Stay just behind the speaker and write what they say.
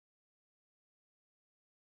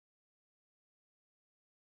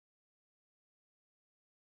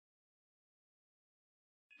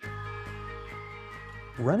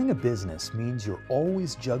Running a business means you're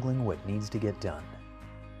always juggling what needs to get done.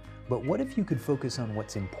 But what if you could focus on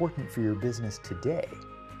what's important for your business today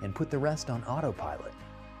and put the rest on autopilot?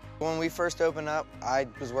 When we first opened up, I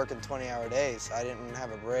was working 20-hour days. I didn't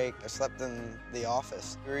have a break. I slept in the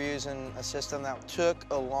office. We were using a system that took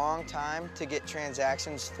a long time to get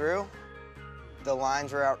transactions through. The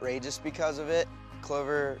lines were outrageous because of it.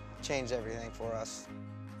 Clover changed everything for us.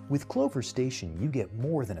 With Clover Station, you get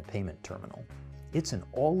more than a payment terminal. It's an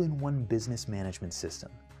all-in-one business management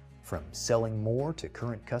system. From selling more to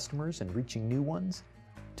current customers and reaching new ones,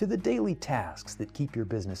 to the daily tasks that keep your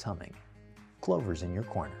business humming, Clover's in your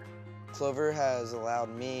corner. Clover has allowed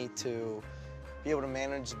me to be able to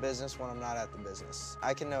manage the business when I'm not at the business.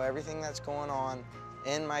 I can know everything that's going on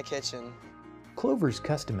in my kitchen. Clover's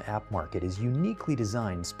custom app market is uniquely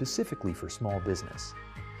designed specifically for small business.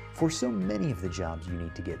 For so many of the jobs you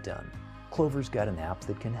need to get done, Clover's got an app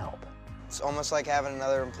that can help. It's almost like having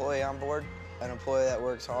another employee on board, an employee that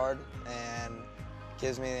works hard and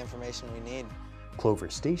gives me the information we need. Clover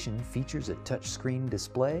Station features a touchscreen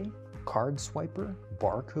display, card swiper,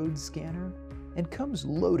 barcode scanner, and comes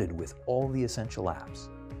loaded with all the essential apps.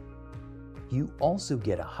 You also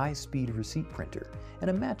get a high-speed receipt printer and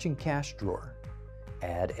a matching cash drawer.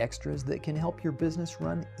 Add extras that can help your business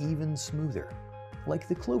run even smoother, like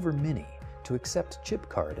the Clover Mini to accept chip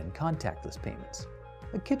card and contactless payments,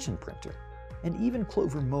 a kitchen printer, and even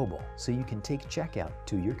Clover Mobile so you can take checkout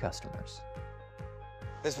to your customers.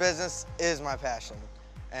 This business is my passion,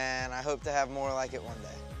 and I hope to have more like it one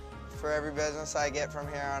day. For every business I get from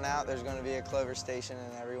here on out, there's going to be a Clover Station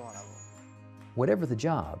in every one of them. Whatever the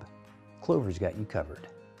job, Clover's got you covered.